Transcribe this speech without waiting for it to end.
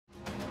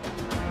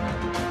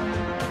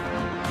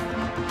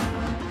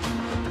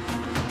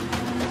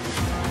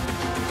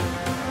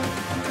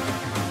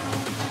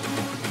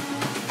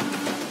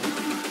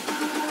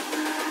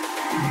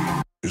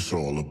It's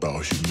all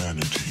about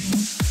humanity.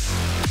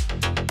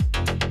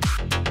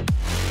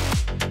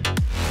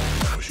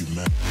 About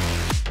humanity.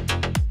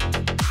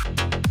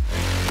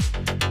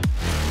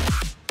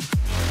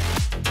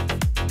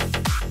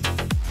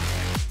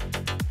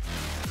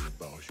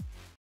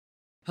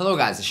 Hello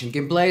guys, Asian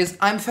Gameplays,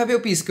 I'm Fabio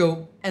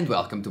Pisco and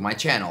welcome to my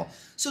channel.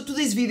 So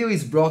today's video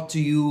is brought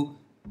to you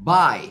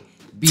by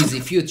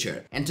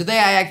BZFuture, and today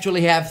I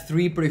actually have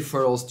three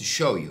peripherals to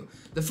show you.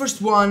 The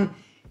first one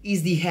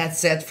is the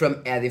headset from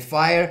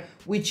Edifier,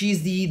 which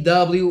is the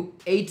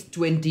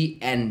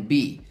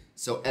W820NB.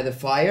 So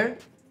Edifier,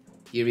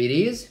 here it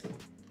is,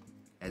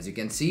 as you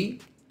can see.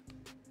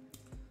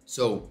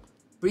 So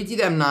pretty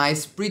damn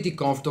nice, pretty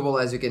comfortable,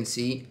 as you can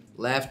see.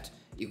 Left,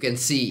 you can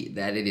see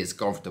that it is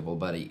comfortable,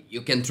 buddy. You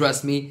can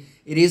trust me,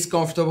 it is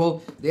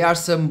comfortable. There are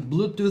some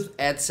Bluetooth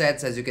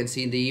headsets, as you can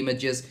see in the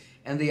images,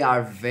 and they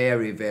are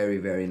very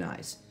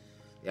nice.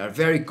 They are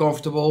very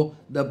comfortable.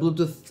 The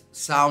Bluetooth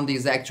sound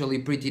is actually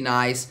pretty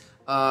nice.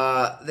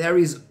 There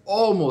is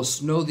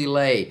almost no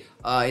delay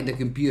in the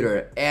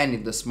computer and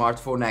in the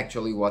smartphone.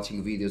 Actually,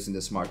 watching videos in the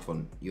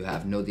smartphone, you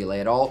have no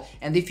delay at all.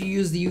 And if you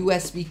use the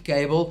USB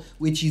cable,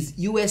 which is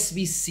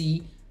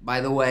USB-C,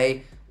 by the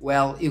way,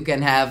 well, you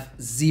can have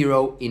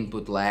zero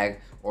input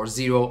lag or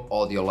zero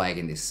audio lag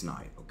in this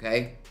scenario,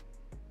 okay?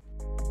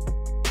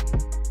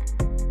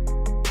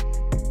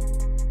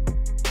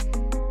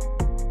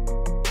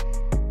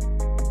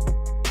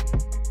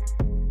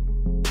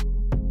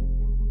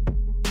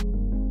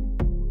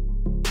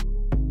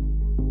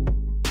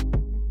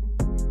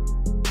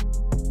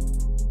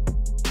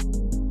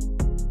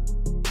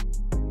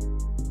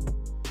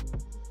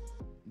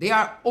 They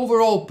are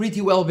overall pretty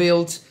well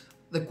built.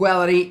 The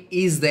quality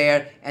is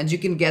there, and you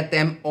can get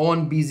them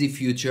on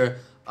BZFuture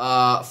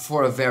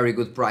for a very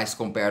good price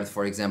compared,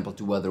 for example,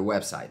 to other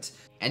websites.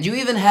 And you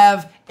even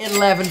have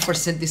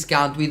 11%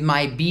 discount with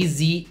my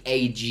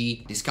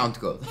BZAG discount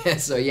code.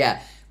 So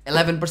yeah,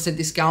 11%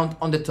 discount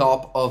on the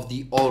top of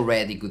the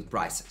already good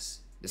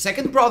prices. The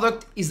second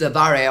product is the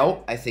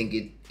Dareu. I think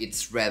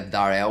it's read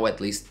Dareu, at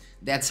least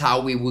that's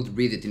how we would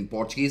read it in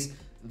Portuguese.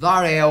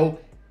 Dareu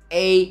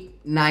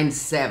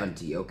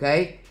A970,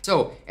 okay?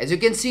 So, as you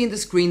can see in the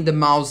screen, the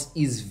mouse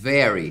is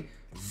very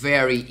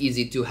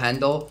easy to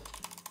handle,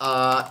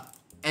 and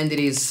it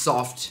is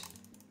soft.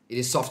 It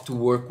is soft to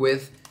work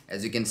with,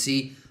 as you can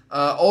see.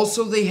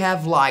 Also, they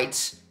have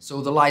lights,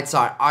 so the lights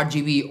are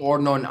RGB or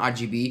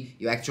non-RGB.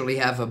 You actually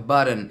have a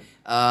button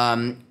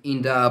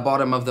in the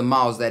bottom of the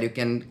mouse that you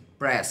can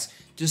press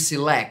to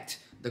select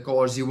the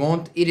colors you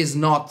want. It is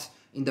not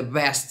in the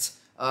best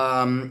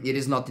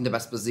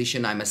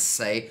position, I must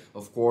say,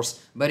 of course,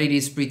 but it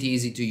is pretty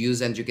easy to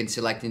use, and you can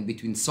select in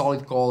between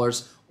solid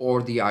colors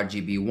or the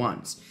RGB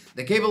ones.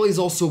 The cable is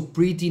also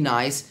pretty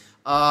nice,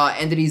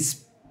 and it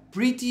is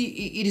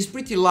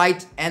pretty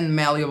light and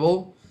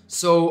malleable,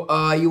 so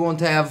you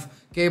won't have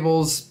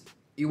cables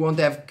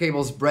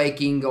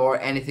breaking or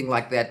anything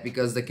like that,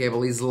 because the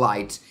cable is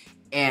light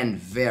and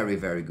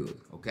very good,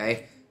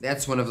 okay?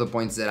 That's one of the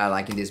points that I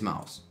like in this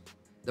mouse.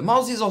 The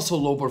mouse is also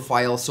low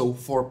profile, so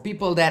for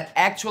people that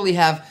actually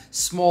have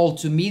small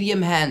to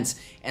medium hands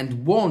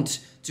and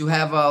want to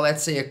have a,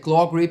 let's say, a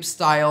claw grip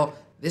style,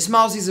 this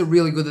mouse is a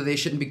really good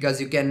addition,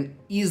 because you can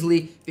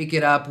easily pick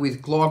it up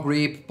with claw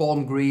grip,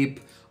 palm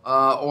grip,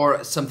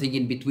 or something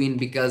in between,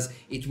 because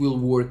it will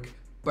work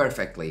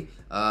perfectly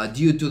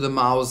due to the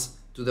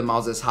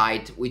mouse's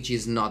height, which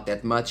is not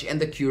that much,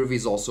 and the curve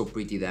is also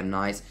pretty damn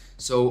nice.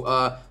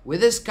 So with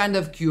this kind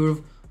of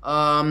curve,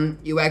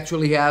 you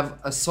actually have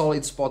a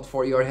solid spot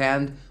for your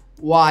hand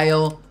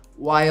while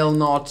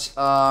not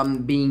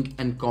being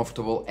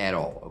uncomfortable at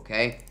all,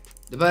 okay?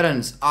 The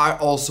buttons are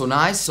also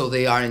nice, so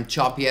they aren't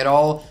choppy at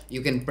all.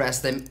 You can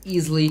press them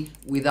easily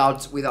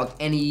without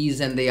any ease,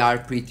 and they are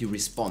pretty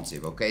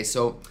responsive, okay?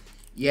 So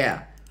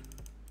yeah,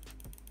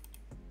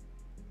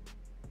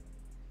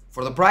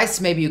 for the price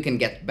maybe you can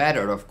get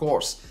better, of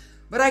course,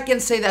 but I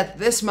can say that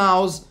this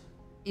mouse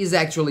is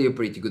actually a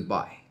pretty good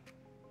buy.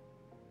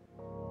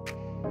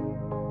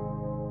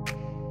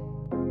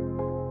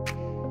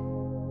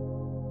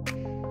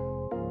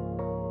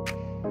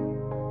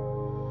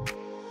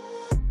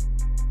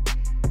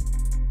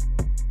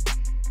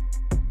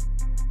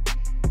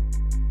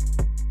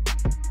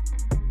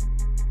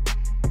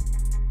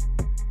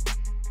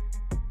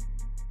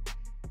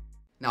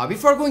 Now,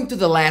 before going to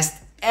the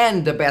last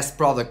and the best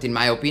product in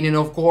my opinion,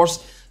 of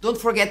course, don't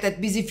forget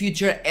that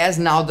BZFuture has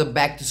now the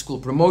back to school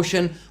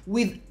promotion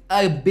with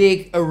a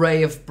big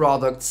array of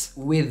products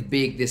with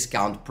big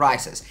discount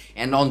prices.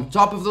 And on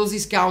top of those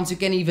discounts, you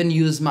can even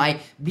use my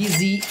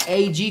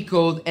BZAG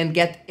code and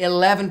get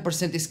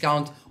 11%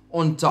 discount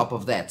on top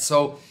of that.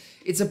 So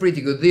it's a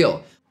pretty good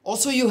deal.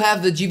 Also, you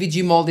have the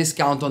GVGMALL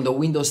discount on the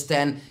Windows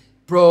 10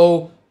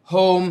 Pro,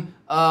 Home,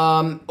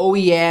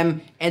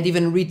 OEM, and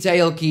even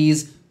retail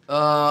keys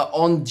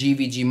on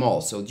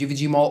GVGMALL. So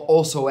GVGMALL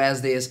also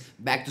has this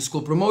back to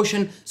school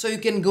promotion, so you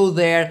can go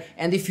there,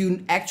 and if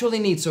you actually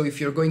need, so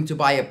if you're going to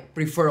buy a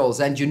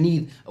peripherals and you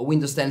need a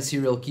Windows 10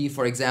 serial key,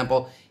 for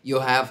example, you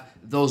have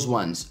those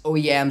ones,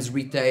 OEMs,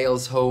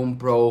 retails, home,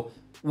 pro,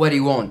 what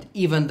you want,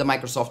 even the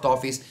Microsoft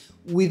Office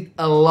with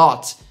a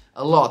lot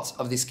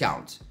of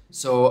discount.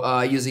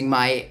 So using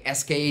my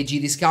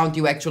SKAG discount,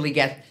 you actually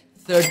get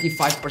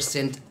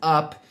 35%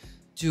 up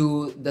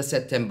to the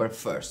September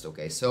 1st,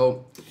 okay?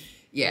 So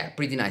yeah,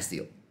 pretty nice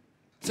deal.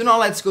 So now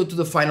let's go to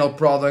the final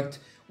product,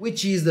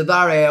 which is the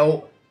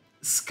Dareu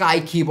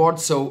Sky keyboard.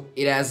 So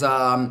it has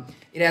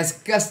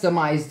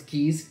customized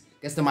keys,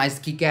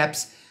 customized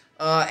keycaps,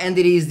 and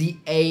it is the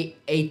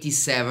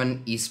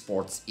A87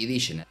 Esports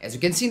Edition. As you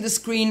can see in the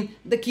screen,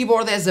 the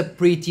keyboard has a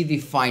pretty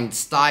defined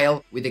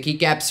style, with the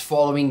keycaps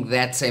following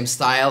that same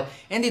style,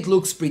 and it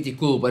looks pretty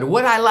cool. But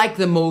what I like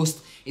the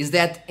most is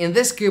that in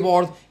this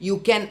keyboard you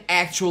can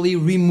actually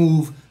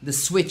remove the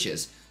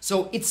switches.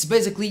 So it's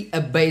basically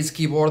a base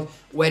keyboard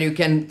where you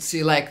can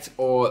select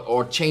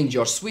or change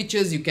your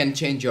switches, you can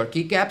change your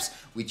keycaps,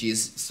 which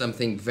is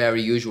something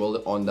very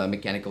usual on the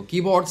mechanical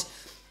keyboards.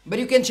 But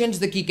you can change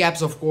the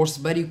keycaps, of course,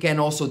 but you can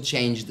also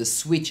change the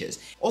switches.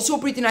 Also, a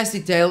pretty nice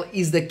detail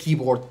is the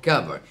keyboard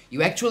cover.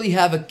 You actually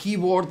have a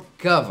keyboard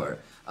cover,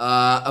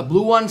 a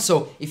blue one,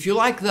 so if you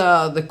like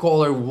the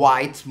color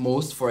white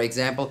most, for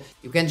example,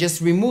 you can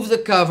just remove the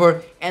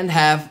cover and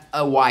have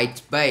a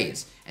white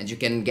base. And you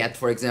can get,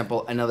 for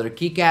example, another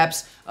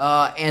keycaps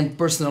and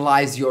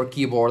personalize your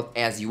keyboard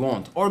as you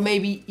want, or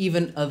maybe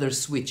even other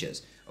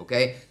switches,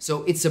 okay?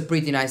 So it's a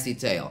pretty nice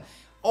detail.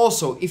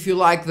 Also, if you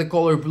like the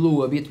color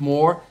blue a bit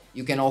more,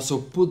 you can also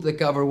put the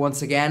cover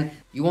once again.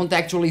 You won't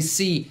actually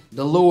see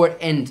the lower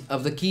end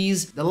of the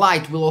keys, the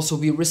light will also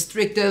be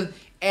restricted,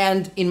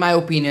 and in my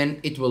opinion,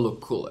 it will look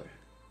cooler.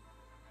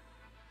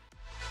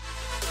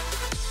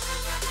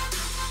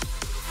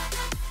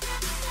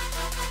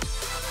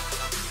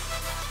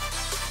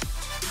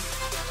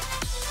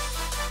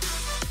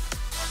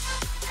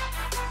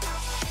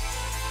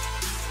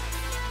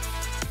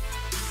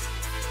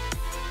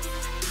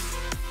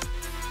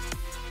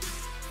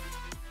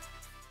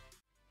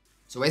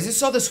 So as you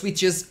saw, the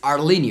switches are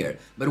linear,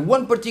 but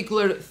one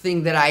particular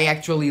thing that I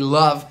actually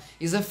love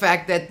is the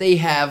fact that they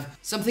have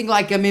something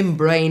like a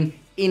membrane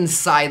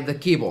inside the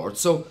keyboard.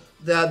 So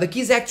the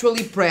keys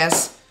actually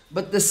press,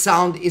 but the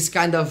sound is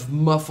kind of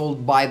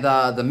muffled by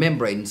the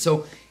membrane.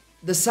 So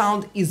the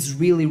sound is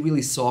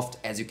really soft,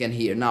 as you can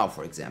hear now,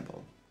 for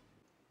example.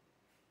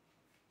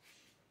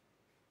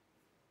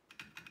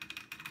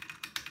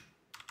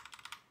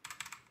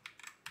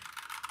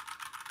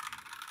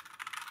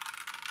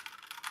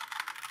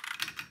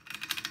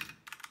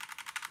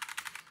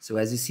 So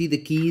as you see, the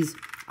keys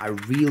are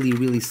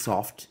really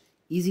soft,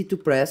 easy to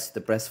press. The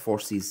press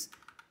force is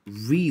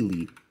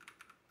really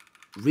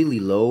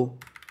low,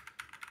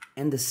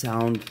 and the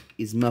sound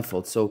is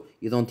muffled, so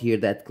you don't hear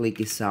that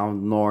clicky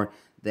sound nor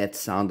that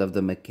sound of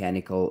the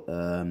mechanical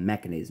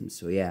mechanism.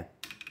 So yeah,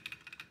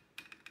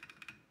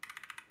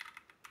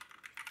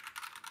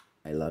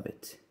 I love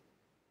it.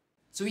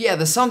 So yeah,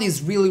 the sound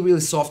is really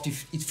soft.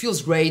 It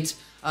feels great.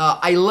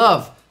 I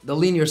love the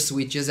linear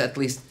switches, at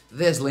least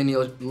these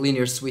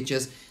linear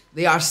switches.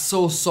 They are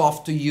so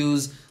soft to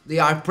use, they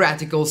are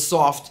practical,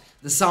 soft,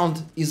 the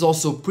sound is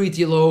also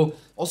pretty low.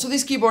 Also,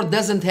 this keyboard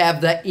doesn't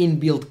have the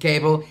inbuilt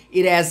cable,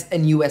 it has a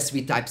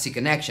USB Type-C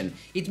connection.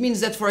 It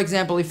means that, for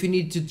example, if you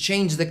need to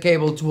change the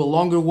cable to a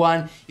longer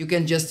one, you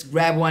can just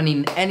grab one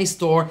in any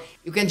store,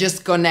 you can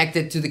just connect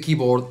it to the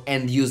keyboard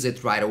and use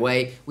it right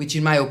away, which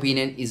in my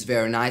opinion is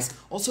very nice.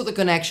 Also, the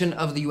connection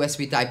of the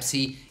USB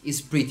Type-C is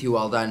pretty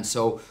well done,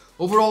 so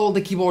overall the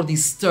keyboard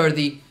is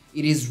sturdy.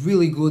 It is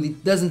really good,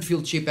 it doesn't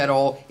feel cheap at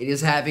all, it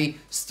is heavy,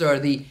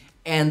 sturdy,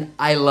 and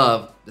I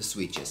love the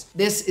switches.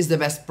 This is the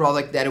best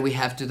product that we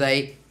have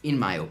today, in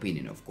my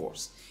opinion, of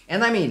course.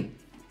 And I mean,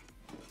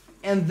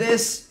 and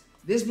these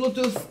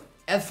Bluetooth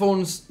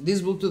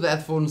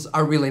headphones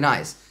are really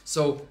nice.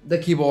 So the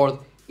keyboard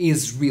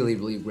is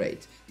really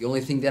great. The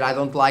only thing that I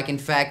don't like, in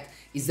fact,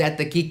 is that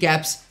the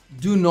keycaps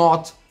do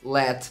not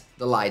let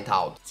the light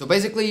out. So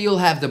basically you'll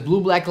have the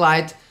blue-black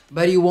light,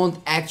 but you won't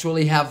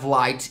actually have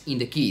light in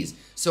the keys.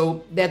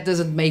 So that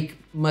doesn't make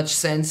much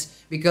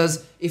sense,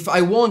 because if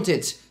I want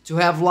it to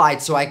have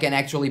light so I can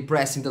actually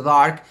press in the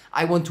dark,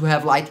 I want to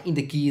have light in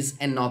the keys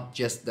and not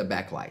just the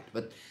backlight.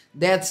 But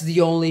that's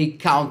the only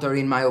counter,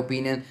 in my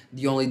opinion,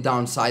 the only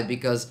downside,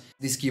 because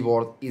this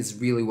keyboard is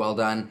really well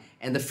done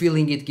and the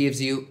feeling it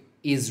gives you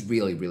is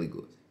really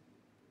good.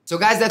 So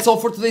guys, that's all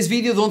for today's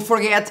video. Don't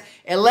forget,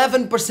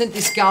 11%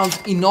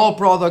 discount in all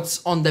products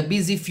on the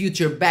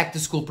BZFuture back to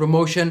school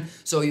promotion.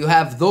 So you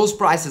have those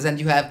prices and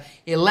you have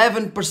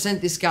 11%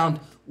 discount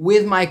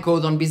with my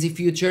code on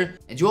BZFuture.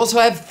 And you also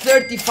have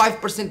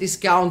 35%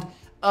 discount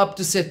up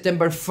to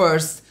September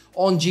 1st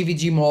on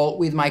GVGMALL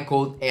with my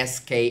code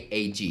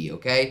SKAG,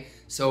 okay?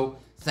 So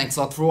thanks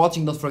a lot for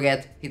watching. Don't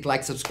forget, hit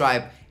like,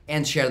 subscribe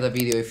and share the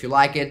video if you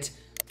like it.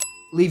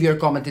 Leave your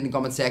comment in the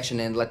comment section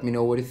and let me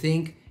know what you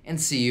think,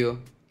 and see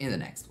you in the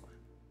next one.